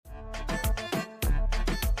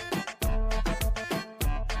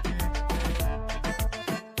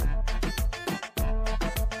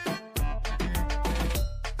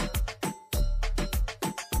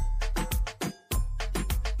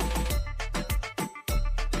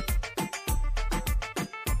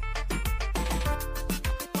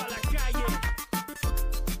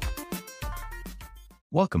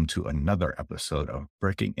Welcome to another episode of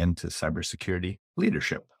Breaking into Cybersecurity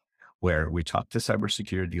Leadership, where we talk to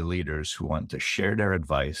cybersecurity leaders who want to share their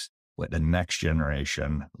advice with the next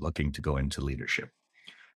generation looking to go into leadership.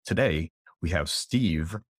 Today, we have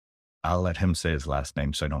Steve. I'll let him say his last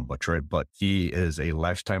name so I don't butcher it, but he is a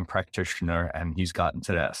lifetime practitioner and he's gotten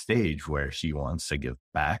to that stage where he wants to give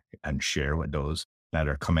back and share with those that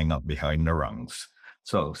are coming up behind the rungs.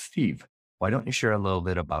 So, Steve, why don't you share a little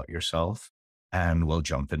bit about yourself and we'll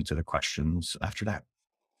jump into the questions after that.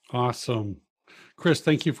 Awesome. Chris,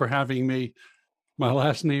 thank you for having me. My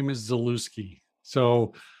last name is Zalewski.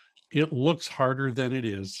 So it looks harder than it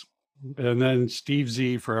is. And then Steve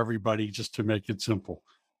Z for everybody, just to make it simple.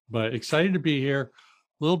 But excited to be here.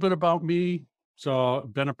 A little bit about me. So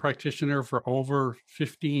I've been a practitioner for over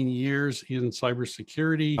 15 years in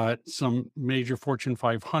cybersecurity at some major Fortune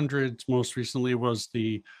 500s. Most recently was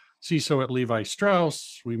the CISO at Levi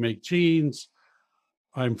Strauss. We make jeans.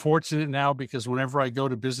 I'm fortunate now because whenever I go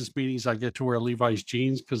to business meetings, I get to wear Levi's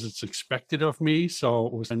jeans because it's expected of me. So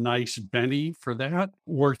it was a nice Benny for that.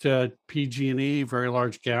 Worked at PG&E, very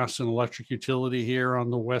large gas and electric utility here on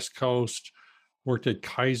the West Coast. Worked at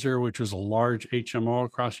Kaiser, which was a large HMO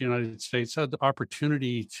across the United States. Had the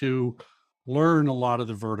opportunity to learn a lot of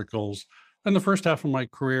the verticals. And the first half of my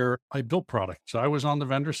career, I built products. I was on the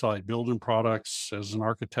vendor side, building products as an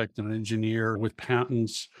architect and engineer with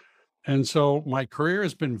patents. And so my career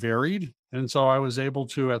has been varied. And so I was able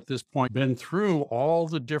to, at this point, been through all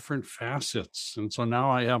the different facets. And so now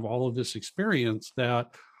I have all of this experience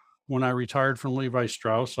that when I retired from Levi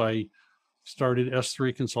Strauss, I started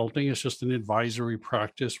S3 Consulting. It's just an advisory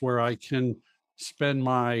practice where I can spend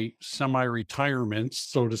my semi-retirement,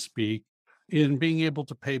 so to speak, in being able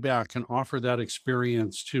to pay back and offer that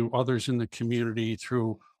experience to others in the community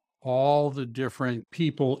through all the different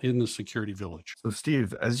people in the security village. So,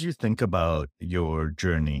 Steve, as you think about your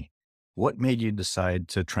journey, what made you decide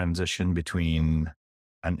to transition between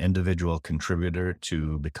an individual contributor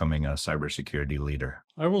to becoming a cybersecurity leader?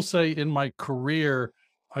 I will say in my career,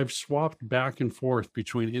 I've swapped back and forth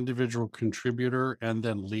between individual contributor and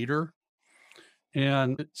then leader.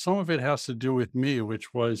 And some of it has to do with me,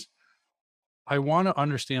 which was I want to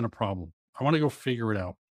understand a problem. I want to go figure it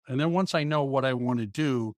out. And then once I know what I want to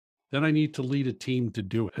do, then I need to lead a team to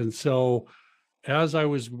do it. And so as I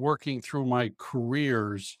was working through my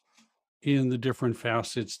careers in the different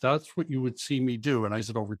facets, that's what you would see me do. And I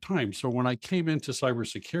said over time. So when I came into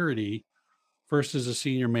cybersecurity, first as a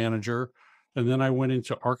senior manager, and then I went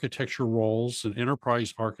into architecture roles and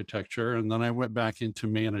enterprise architecture, and then I went back into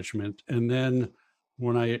management. And then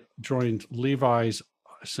when I joined Levi's,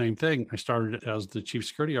 same thing. I started as the chief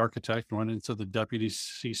security architect, went into the deputy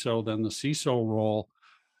CISO, then the CISO role,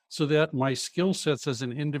 so that my skill sets as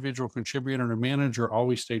an individual contributor and a manager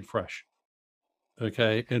always stayed fresh.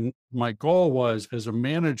 Okay. And my goal was as a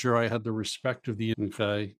manager, I had the respect of the,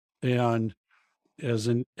 okay. And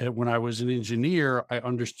when I was an engineer, I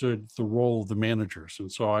understood the role of the managers.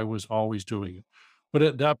 And so I was always doing it. But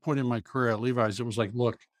at that point in my career at Levi's, it was like,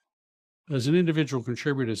 look, as an individual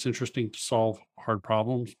contributor, it's interesting to solve hard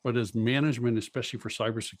problems, but as management, especially for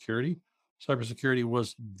cybersecurity, cybersecurity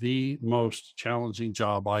was the most challenging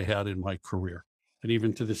job I had in my career. And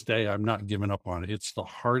even to this day, I'm not giving up on it. It's the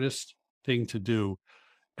hardest thing to do.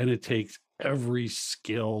 And it takes every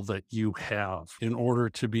skill that you have in order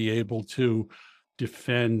to be able to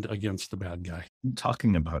defend against the bad guy.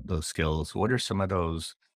 Talking about those skills, what are some of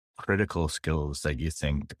those critical skills that you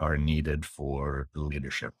think are needed for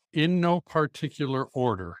leadership? In no particular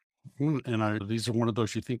order, these are one of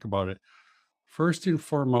those you think about it. First and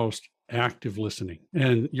foremost, active listening.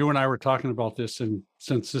 And you and I were talking about this, and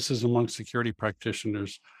since this is among security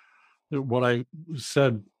practitioners, what I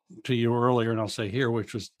said to you earlier, and I'll say here,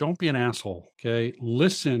 which was don't be an asshole. Okay.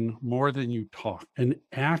 Listen more than you talk and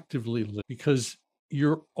actively listen, because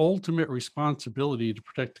your ultimate responsibility to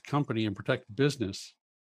protect the company and protect the business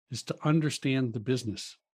is to understand the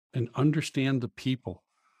business and understand the people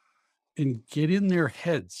and get in their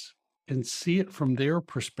heads and see it from their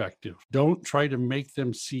perspective. Don't try to make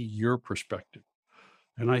them see your perspective.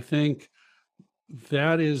 And I think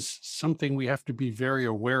that is something we have to be very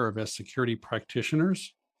aware of as security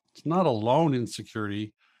practitioners. It's not alone in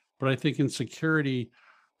security, but I think in security,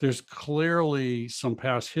 there's clearly some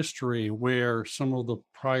past history where some of the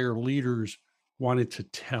prior leaders wanted to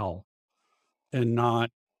tell and not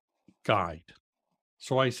guide.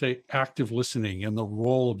 So I say active listening and the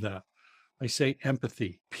role of that. I say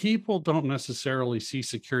empathy. People don't necessarily see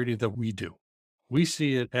security that we do. We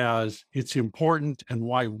see it as it's important and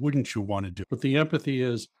why wouldn't you want to do it? But the empathy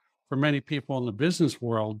is for many people in the business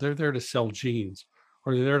world, they're there to sell jeans.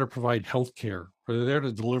 or they're there to provide healthcare, or they're there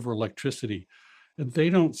to deliver electricity. And they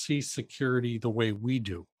don't see security the way we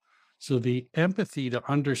do. So the empathy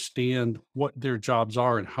to understand what their jobs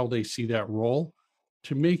are and how they see that role,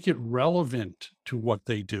 to make it relevant to what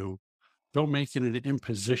they do, don't make it an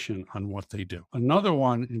imposition on what they do. Another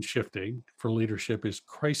one in shifting for leadership is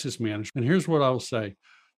crisis management. And here's what I'll say.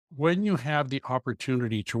 When you have the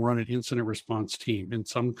opportunity to run an incident response team in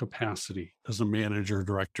some capacity as a manager,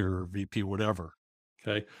 director, VP, whatever,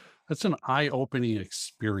 okay, that's an eye-opening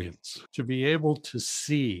experience to be able to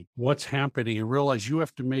see what's happening and realize you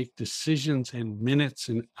have to make decisions in minutes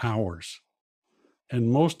and hours. And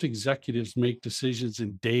most executives make decisions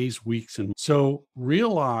in days, weeks, and so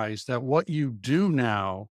realize that what you do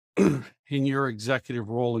now in your executive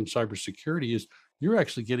role in cybersecurity is you're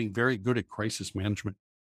actually getting very good at crisis management.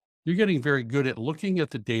 You're getting very good at looking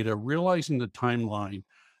at the data, realizing the timeline,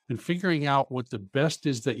 and figuring out what the best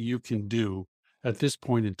is that you can do at this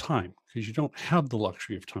point in time, because you don't have the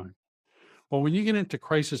luxury of time. Well, when you get into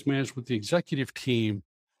crisis management with the executive team,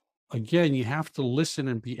 again, you have to listen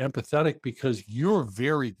and be empathetic because you're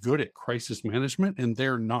very good at crisis management and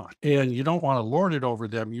they're not. And you don't want to lord it over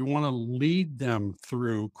them. You want to lead them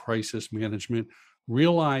through crisis management,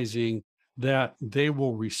 realizing that they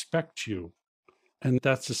will respect you. And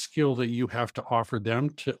that's a skill that you have to offer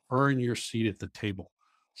them to earn your seat at the table.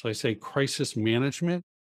 So I say crisis management,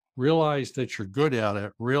 realize that you're good at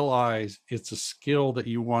it, realize it's a skill that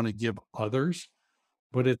you want to give others,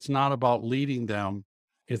 but it's not about leading them.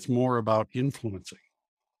 It's more about influencing.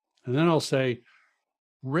 And then I'll say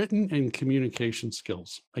written and communication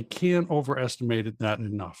skills. I can't overestimate that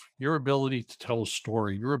enough. Your ability to tell a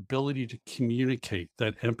story, your ability to communicate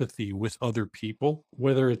that empathy with other people,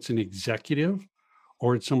 whether it's an executive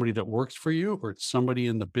or it's somebody that works for you, or it's somebody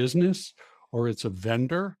in the business, or it's a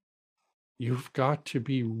vendor, you've got to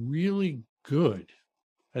be really good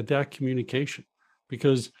at that communication.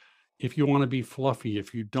 Because if you want to be fluffy,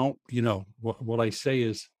 if you don't, what I say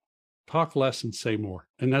is talk less and say more.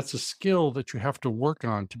 And that's a skill that you have to work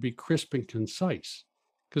on to be crisp and concise.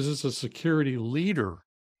 Because as a security leader,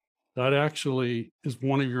 that actually is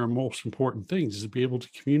one of your most important things, is to be able to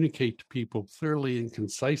communicate to people clearly and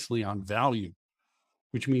concisely on value,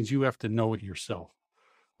 which means you have to know it yourself,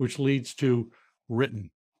 which leads to written.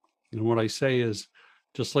 And what I say is,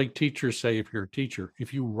 just like teachers say, if you're a teacher,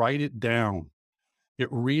 if you write it down, it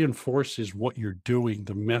reinforces what you're doing,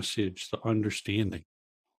 the message, the understanding.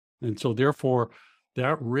 And so therefore,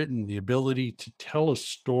 that written, the ability to tell a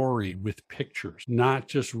story with pictures, not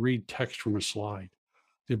just read text from a slide,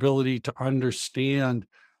 the ability to understand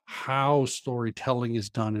how storytelling is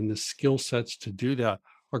done and the skill sets to do that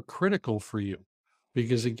are critical for you.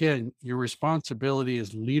 Because again, your responsibility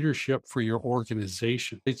is leadership for your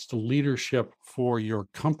organization. It's the leadership for your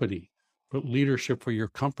company, but leadership for your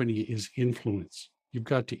company is influence. You've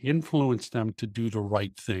got to influence them to do the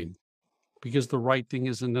right thing, because the right thing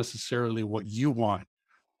isn't necessarily what you want.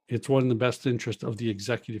 It's one in the best interest of the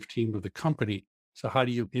executive team of the company. So how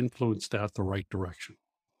do you influence that the right direction?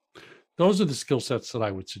 Those are the skill sets that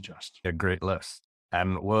I would suggest. A great list.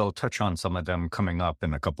 And we'll touch on some of them coming up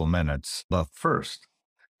in a couple minutes. But first,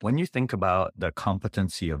 when you think about the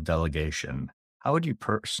competency of delegation, how would you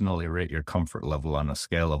personally rate your comfort level on a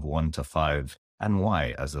scale of 1 to 5, and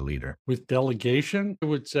why as a leader? With delegation, I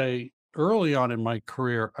would say early on in my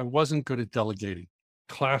career, I wasn't good at delegating.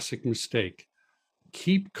 Classic mistake.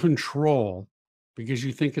 Keep control because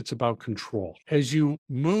you think it's about control. As you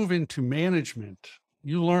move into management,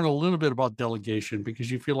 you learn a little bit about delegation because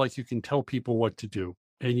you feel like you can tell people what to do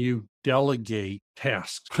and you delegate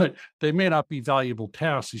tasks, but they may not be valuable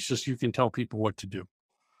tasks. It's just you can tell people what to do.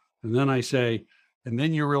 And then I say, and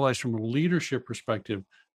then you realize from a leadership perspective,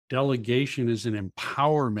 delegation is an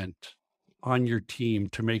empowerment on your team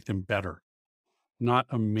to make them better, not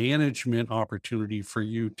a management opportunity for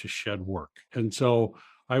you to shed work. And so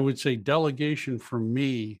I would say delegation for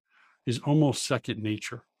me is almost second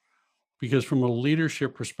nature. Because from a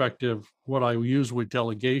leadership perspective, what I use with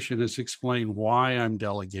delegation is explain why I'm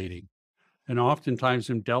delegating. And oftentimes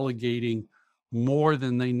I'm delegating more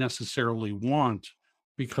than they necessarily want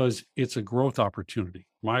because it's a growth opportunity.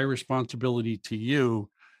 My responsibility to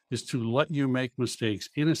you is to let you make mistakes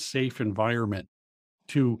in a safe environment,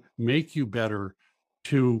 to make you better,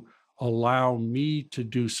 to allow me to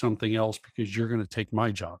do something else because you're going to take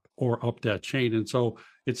my job or up that chain. And so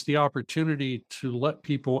it's the opportunity to let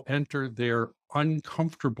people enter their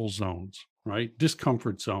uncomfortable zones, right?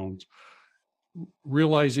 Discomfort zones,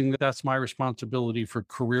 realizing that that's my responsibility for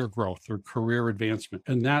career growth or career advancement.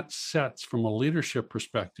 And that sets from a leadership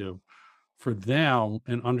perspective for them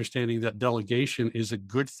and understanding that delegation is a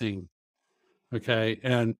good thing Okay.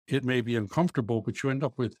 And it may be uncomfortable, but you end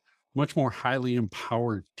up with much more highly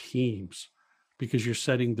empowered teams because you're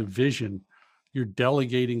setting the vision, you're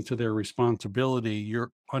delegating to their responsibility,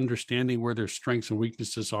 you're understanding where their strengths and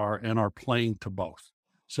weaknesses are and are playing to both.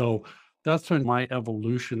 So that's been my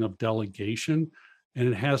evolution of delegation. And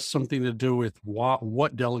it has something to do with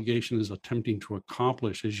what delegation is attempting to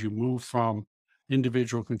accomplish as you move from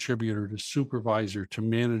individual contributor to supervisor to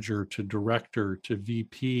manager to director to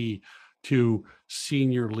VP to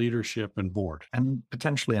senior leadership and board. And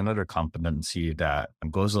potentially another competency that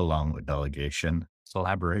goes along with delegation,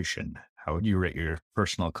 collaboration. How would you rate your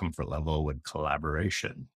personal comfort level with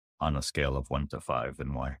collaboration on a scale of 1 to 5,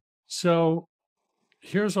 and why? So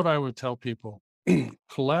here's what I would tell people.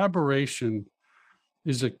 Collaboration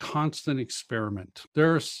is a constant experiment.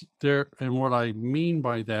 And what I mean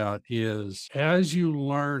by that is as you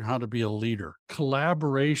learn how to be a leader,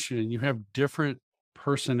 collaboration, you have different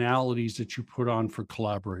personalities that you put on for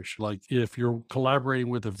collaboration. Like if you're collaborating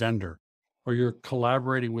with a vendor, or you're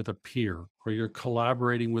collaborating with a peer, or you're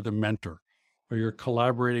collaborating with a mentor, or you're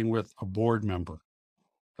collaborating with a board member,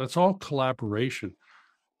 that's all collaboration.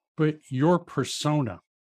 But your persona,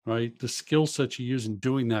 right? The skill set you use in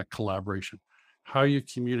doing that collaboration, how you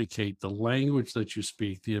communicate, the language that you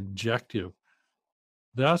speak, the objective.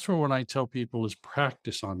 That's where when I tell people is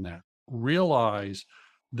practice on that. Realize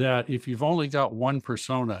that if you've only got one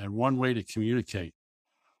persona and one way to communicate,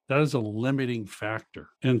 that is a limiting factor.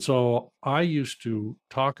 And so I used to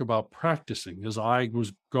talk about practicing as I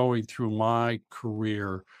was going through my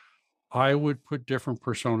career. I would put different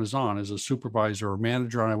personas on as a supervisor or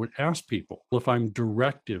manager, and I would ask people if I'm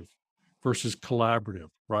directive versus collaborative,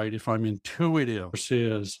 right? If I'm intuitive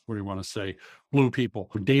versus, what do you want to say, blue people,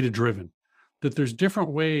 or data driven, that there's different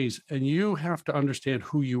ways. And you have to understand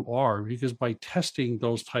who you are, because by testing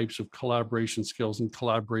those types of collaboration skills and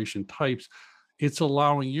collaboration types, it's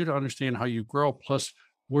allowing you to understand how you grow, plus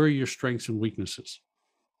where are your strengths and weaknesses,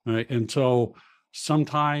 right? And so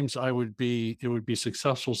sometimes it would be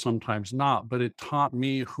successful, sometimes not, but it taught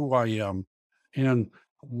me who I am and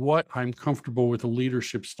what I'm comfortable with, a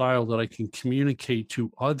leadership style that I can communicate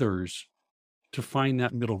to others to find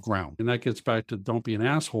that middle ground. And that gets back to don't be an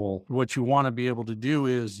asshole. What you want to be able to do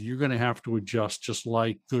is you're going to have to adjust, just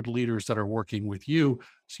like good leaders that are working with you.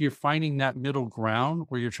 So you're finding that middle ground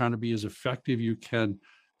where you're trying to be as effective you can.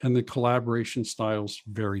 And the collaboration style's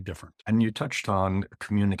very different. And you touched on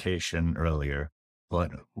communication earlier,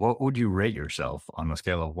 but what would you rate yourself on a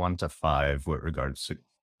scale of 1 to 5 with regards to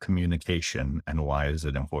communication, and why is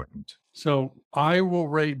it important? So I will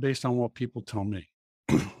rate based on what people tell me.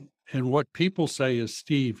 And what people say is,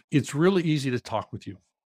 Steve, it's really easy to talk with you.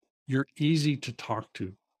 You're easy to talk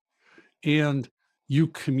to, and you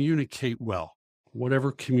communicate well,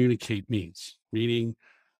 whatever communicate means, meaning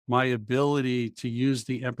my ability to use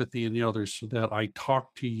the empathy in the others so that I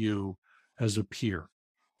talk to you as a peer,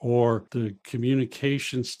 or the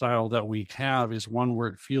communication style that we have is one where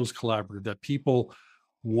it feels collaborative, that people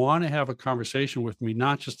want to have a conversation with me,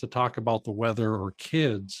 not just to talk about the weather or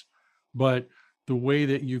kids, but the way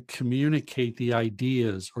that you communicate the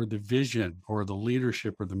ideas or the vision or the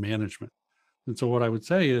leadership or the management. And so what I would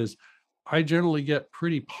say is I generally get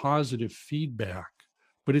pretty positive feedback,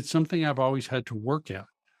 but it's something I've always had to work at,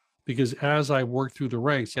 because as I work through the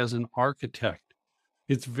ranks as an architect,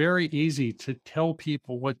 it's very easy to tell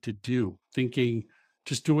people what to do, thinking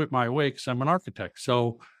just do it my way because I'm an architect.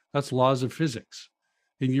 So that's laws of physics.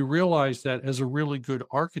 And you realize that as a really good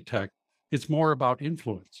architect, it's more about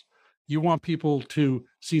influence. You want people to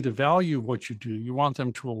see the value of what you do. You want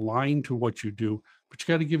them to align to what you do, but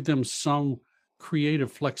you got to give them some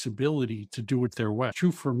creative flexibility to do it their way.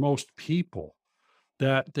 True for most people,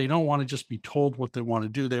 that they don't want to just be told what they want to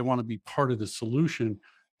do. They want to be part of the solution.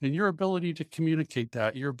 And your ability to communicate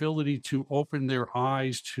that, your ability to open their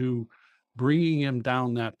eyes to bringing them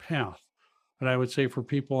down that path. And I would say for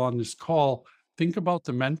people on this call, think about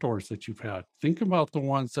the mentors that you've had. Think about the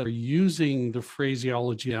ones that are using the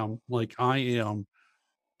phraseology like I am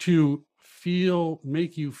to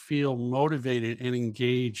make you feel motivated and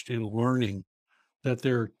engaged in learning, that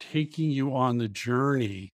they're taking you on the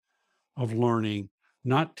journey of learning,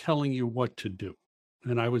 not telling you what to do.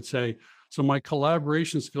 And I would say, so my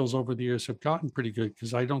collaboration skills over the years have gotten pretty good,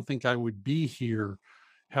 because I don't think I would be here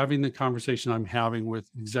having the conversation I'm having with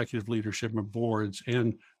executive leadership and boards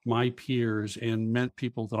and my peers and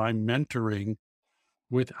people that I'm mentoring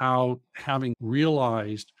without having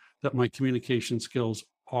realized that my communication skills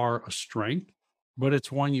are a strength, but it's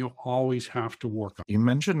one you always have to work on. You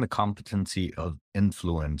mentioned the competency of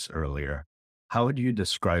influence earlier. How would you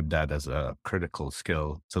describe that as a critical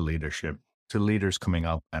skill to leadership to leaders coming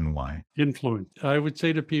up and why? Influence. I would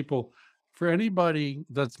say to people, for anybody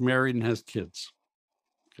that's married and has kids,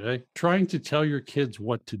 okay, trying to tell your kids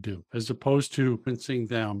what to do as opposed to convincing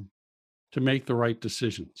them to make the right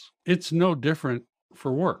decisions. It's no different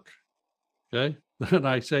for work. Okay. And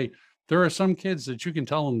I say, there are some kids that you can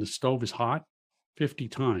tell them the stove is hot 50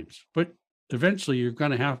 times, but eventually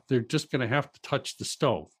they're just going to have to touch the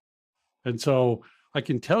stove. And so I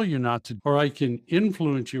can tell you not to, or I can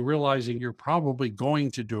influence you realizing you're probably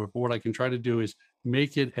going to do it. But what I can try to do is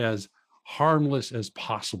make it as harmless as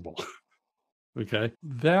possible. Okay.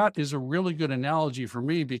 That is a really good analogy for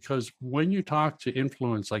me because when you talk to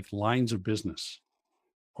influence like lines of business,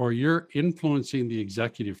 or you're influencing the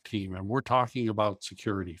executive team, and we're talking about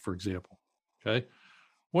security, for example, okay,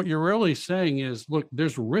 what you're really saying is, look,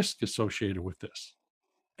 there's risk associated with this.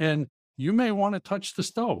 And you may want to touch the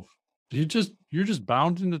stove. You're just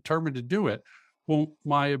bound and determined to do it. Well,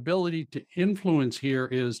 my ability to influence here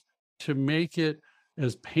is to make it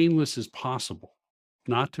as painless as possible,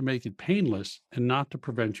 not to make it painless and not to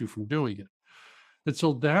prevent you from doing it. And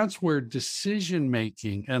so that's where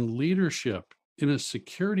decision-making and leadership in a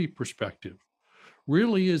security perspective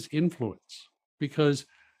really is influence, because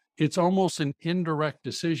it's almost an indirect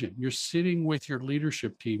decision. You're sitting with your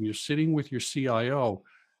leadership team, you're sitting with your CIO,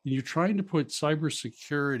 and you're trying to put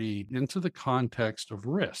cybersecurity into the context of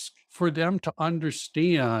risk for them to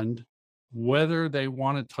understand whether they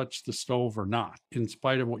want to touch the stove or not, in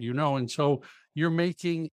spite of what you know. And so you're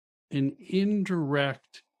making an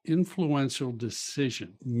indirect, influential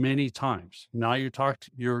decision many times. Now you talk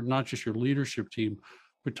to your, not just your leadership team,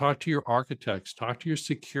 but talk to your architects, talk to your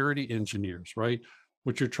security engineers, right?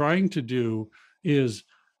 What you're trying to do is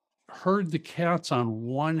herd the cats on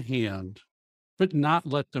one hand, but not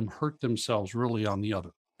let them hurt themselves really on the other.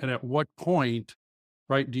 And at what point,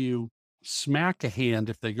 right, do you smack a hand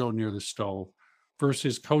if they go near the stove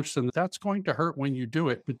versus coach them? That's going to hurt when you do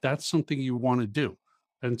it, but that's something you want to do.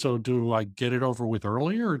 And so do I get it over with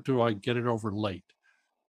early or do I get it over late?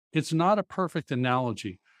 It's not a perfect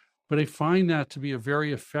analogy, but I find that to be a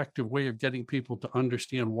very effective way of getting people to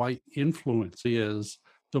understand why influence is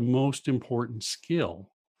the most important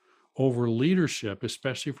skill over leadership,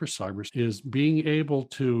 especially for cyber, is being able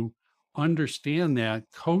to understand that,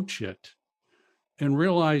 coach it, and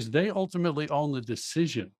realize they ultimately own the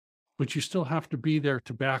decision, but you still have to be there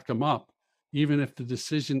to back them up, even if the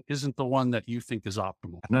decision isn't the one that you think is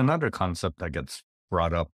optimal. And another concept that gets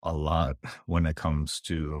brought up a lot when it comes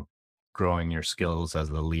to growing your skills as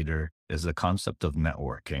a leader is the concept of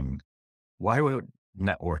networking. Why would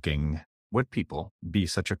networking with people be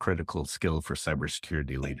such a critical skill for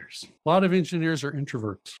cybersecurity leaders? A lot of engineers are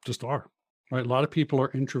introverts, just are, right? A lot of people are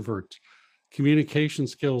introverts. Communication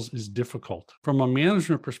skills is difficult. From a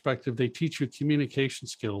management perspective, they teach you communication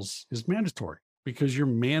skills is mandatory because you're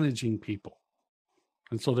managing people.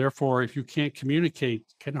 And so therefore, if you can't communicate,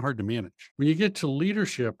 it's kind of hard to manage. When you get to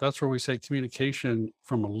leadership, that's where we say communication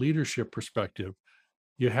from a leadership perspective,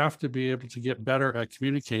 you have to be able to get better at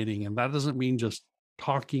communicating. And that doesn't mean just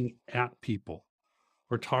talking at people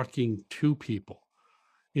or talking to people.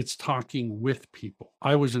 It's talking with people.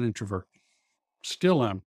 I was an introvert, still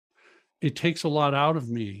am. It takes a lot out of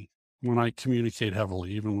me when I communicate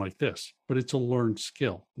heavily, even like this, but it's a learned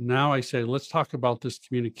skill. Now I say, let's talk about this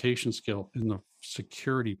communication skill in the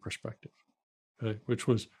security perspective, okay, which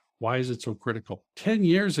was, why is it so critical? 10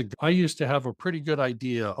 years ago, I used to have a pretty good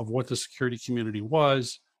idea of what the security community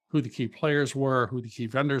was, who the key players were, who the key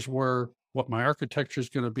vendors were, what my architecture is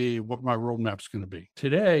going to be, what my roadmap is going to be.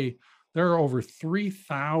 Today, there are over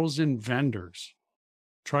 3,000 vendors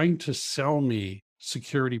trying to sell me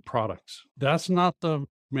security products. That's not the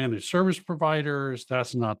managed service providers,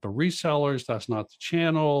 that's not the resellers, that's not the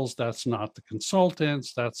channels, that's not the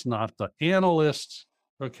consultants, that's not the analysts,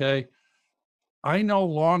 okay? I no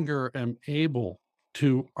longer am able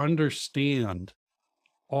to understand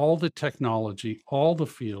all the technology, all the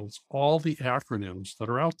fields, all the acronyms that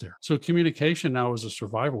are out there. So communication now is a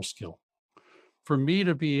survival skill. For me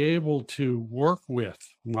to be able to work with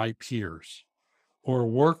my peers or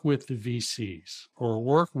work with the VCs or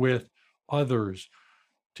work with others,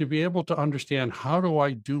 to be able to understand how do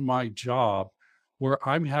I do my job where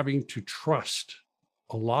I'm having to trust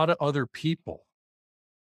a lot of other people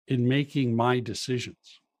in making my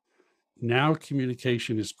decisions. Now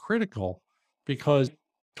communication is critical because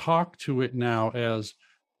talk to it now as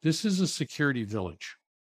this is a security village.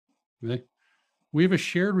 Okay? We have a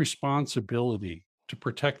shared responsibility to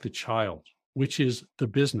protect the child, which is the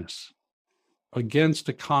business, against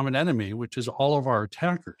a common enemy, which is all of our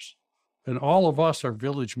attackers. And all of us are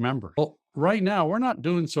village members. Well, right now, we're not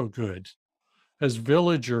doing so good as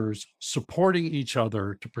villagers supporting each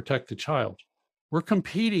other to protect the child. We're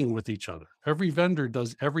competing with each other. Every vendor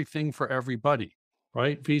does everything for everybody,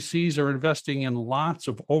 right? VCs are investing in lots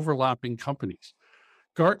of overlapping companies.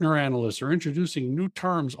 Gartner analysts are introducing new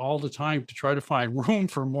terms all the time to try to find room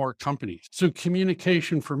for more companies. So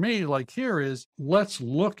communication for me, like here, is let's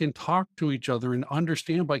look and talk to each other and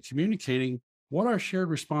understand by communicating what our shared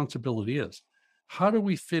responsibility is. How do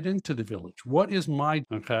we fit into the village? What is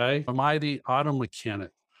okay? Am I the auto mechanic?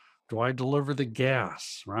 Do I deliver the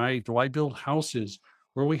gas, right? Do I build houses?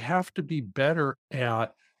 Where we have to be better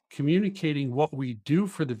at communicating what we do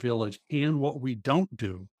for the village and what we don't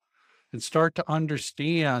do, and start to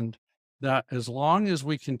understand that as long as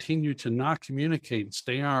we continue to not communicate and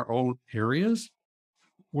stay in our own areas,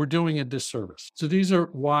 we're doing a disservice. So these are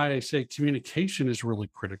why I say communication is really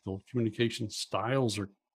critical. Communication styles are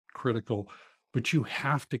critical, but you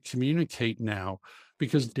have to communicate now,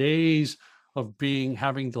 because days of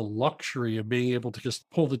having the luxury of being able to just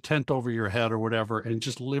pull the tent over your head or whatever and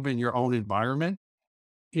just live in your own environment,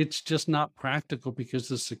 it's just not practical, because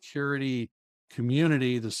the security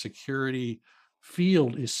community, the security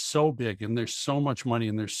field is so big and there's so much money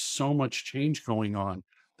and there's so much change going on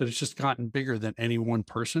that it's just gotten bigger than any one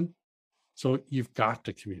person. So you've got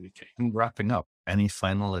to communicate. And wrapping up, any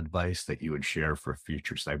final advice that you would share for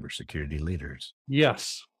future cybersecurity leaders?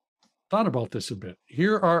 Yes. Thought about this a bit.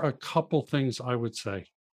 Here are a couple things I would say.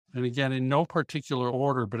 And again, in no particular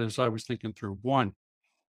order, but as I was thinking through. One,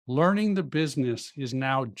 learning the business is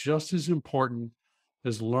now just as important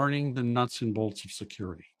as learning the nuts and bolts of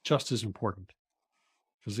security, just as important.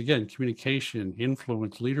 Because again, communication,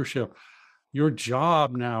 influence, leadership, your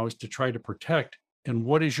job now is to try to protect. And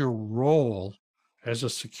what is your role as a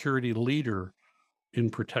security leader in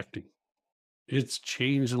protecting? It's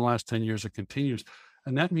changed in the last 10 years. It continues.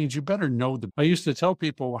 And that means you better know I used to tell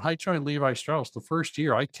people when I joined Levi Strauss, the first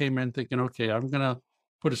year I came in thinking, okay, I'm going to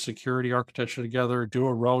put a security architecture together, do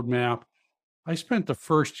a roadmap. I spent the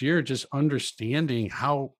first year just understanding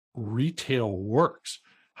how retail works,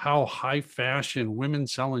 how high fashion women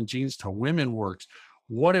selling jeans to women works,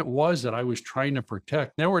 what it was that I was trying to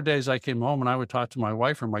protect. There were days I came home and I would talk to my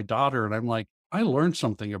wife or my daughter, and I'm like, I learned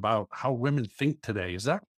something about how women think today. Is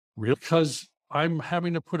that real? Because I'm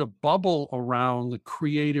having to put a bubble around the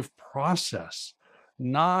creative process,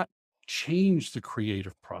 not change the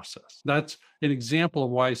creative process. That's an example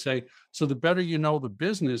of why I say, so the better you know the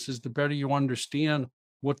business is the better you understand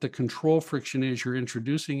what the control friction is you're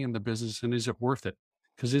introducing in the business, and is it worth it?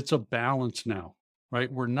 Because it's a balance now,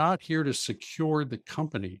 right? We're not here to secure the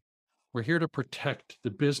company. We're here to protect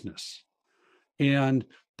the business. And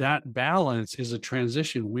that balance is a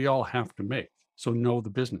transition we all have to make. So know the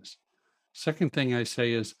business. Second thing I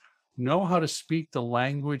say is know how to speak the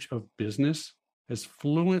language of business as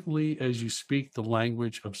fluently as you speak the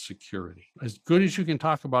language of security. As good as you can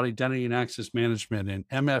talk about identity and access management and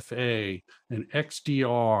MFA and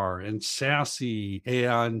XDR and SASE,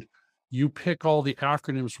 and you pick all the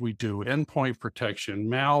acronyms we do, endpoint protection,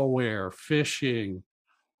 malware, phishing,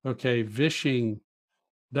 vishing,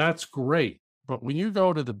 that's great. But when you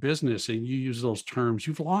go to the business and you use those terms,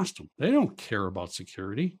 you've lost them. They don't care about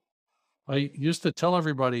security. I used to tell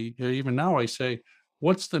everybody, even now I say,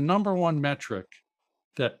 what's the number one metric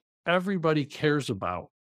that everybody cares about,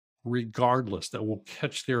 regardless, that will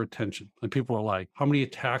catch their attention? And people are like, how many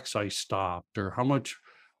attacks I stopped or how much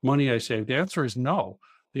money I saved? The answer is no.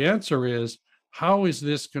 The answer is, how is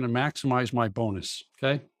this going to maximize my bonus?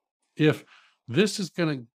 Okay. If this is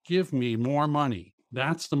going to give me more money,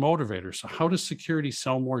 that's the motivator. So how does security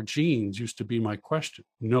sell more jeans used to be my question.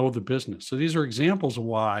 Know the business. So these are examples of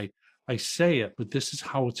why I say it, but this is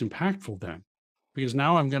how it's impactful then. Because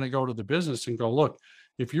now I'm going to go to the business and go, look,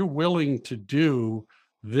 if you're willing to do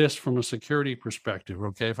this from a security perspective,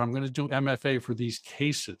 okay, if I'm going to do MFA for these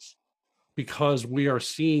cases, because we are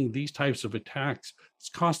seeing these types of attacks, it's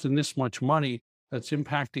costing this much money, that's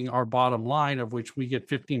impacting our bottom line, of which we get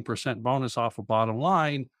 15% bonus off of bottom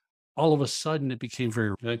line. All of a sudden it became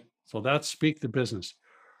very, okay? So that's speak the business.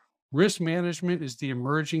 Risk management is the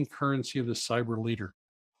emerging currency of the cyber leader.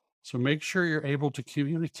 So make sure you're able to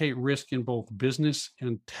communicate risk in both business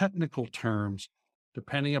and technical terms,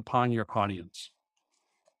 depending upon your audience.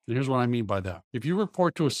 And here's what I mean by that. If you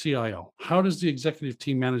report to a CIO, how does the executive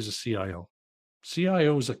team manage the CIO?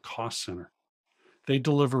 CIO is a cost center. They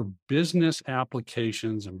deliver business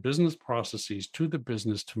applications and business processes to the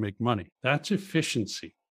business to make money. That's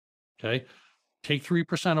efficiency. Okay. Take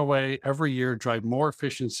 3% away every year, drive more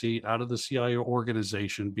efficiency out of the CIO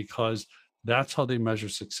organization, because that's how they measure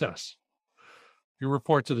success. You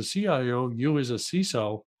report to the CIO, you as a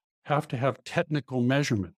CISO have to have technical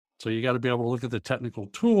measurement. So you got to be able to look at the technical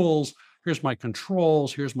tools. Here's my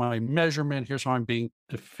controls. Here's my measurement. Here's how I'm being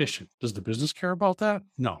efficient. Does the business care about that?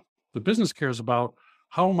 No. The business cares about,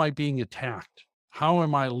 how am I being attacked? How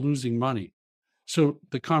am I losing money? So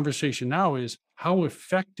the conversation now is, how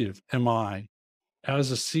effective am I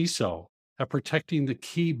as a CISO at protecting the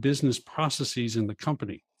key business processes in the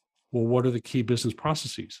company? Well, what are the key business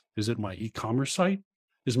processes? Is it my e-commerce site?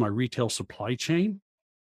 Is it my retail supply chain?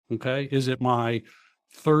 Okay. Is it my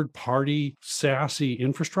third-party SASE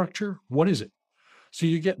infrastructure? What is it? So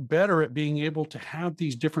you get better at being able to have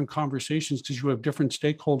these different conversations because you have different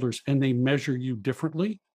stakeholders and they measure you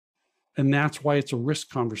differently. And that's why it's a risk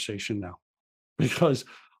conversation now, because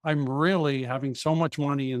I'm really having so much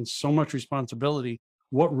money and so much responsibility.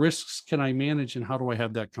 What risks can I manage and how do I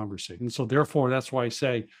have that conversation? And so therefore, that's why I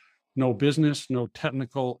say no business, no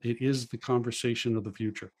technical. It is the conversation of the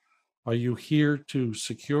future. Are you here to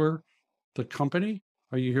secure the company?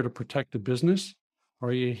 Are you here to protect the business? Or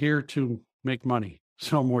are you here to make money,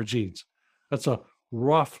 sell more jeans? That's a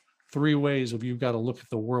rough 3 ways of, you've got to look at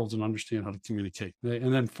the world and understand how to communicate.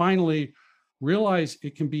 And then finally, realize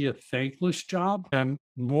it can be a thankless job, and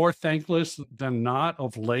more thankless than not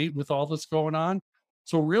of late with all that's going on.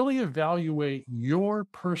 So really evaluate your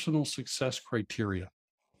personal success criteria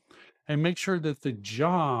and make sure that the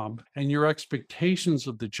job and your expectations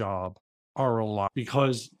of the job are aligned,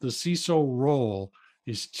 because the CISO role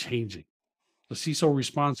is changing. The CISO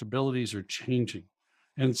responsibilities are changing.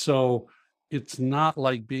 And so it's not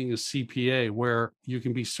like being a CPA where you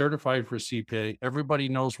can be certified for CPA. Everybody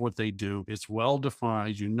knows what they do. It's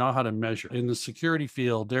well-defined. You know how to measure. In the security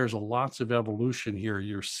field, there's lots of evolution here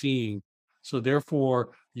you're seeing. So therefore,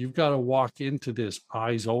 you've got to walk into this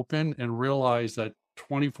eyes open and realize that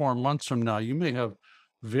 24 months from now, you may have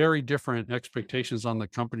very different expectations on the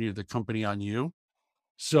company or the company on you.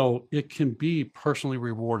 So it can be personally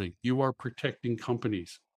rewarding. You are protecting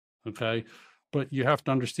companies, okay? But you have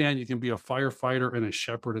to understand you can be a firefighter and a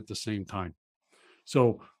shepherd at the same time.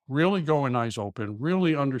 So really go in eyes open,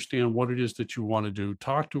 really understand what it is that you want to do.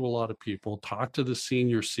 Talk to a lot of people, talk to the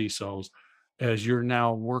senior CISOs as you're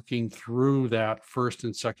now working through that first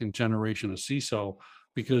and second generation of CISO,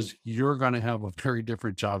 because you're going to have a very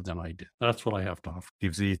different job than I did. That's what I have to offer.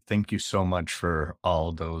 Steve Z, thank you so much for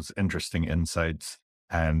all those interesting insights.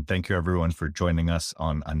 And thank you everyone for joining us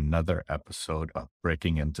on another episode of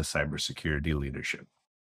Breaking into Cybersecurity Leadership.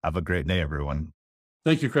 Have a great day, everyone.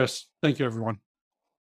 Thank you, Chris. Thank you, everyone.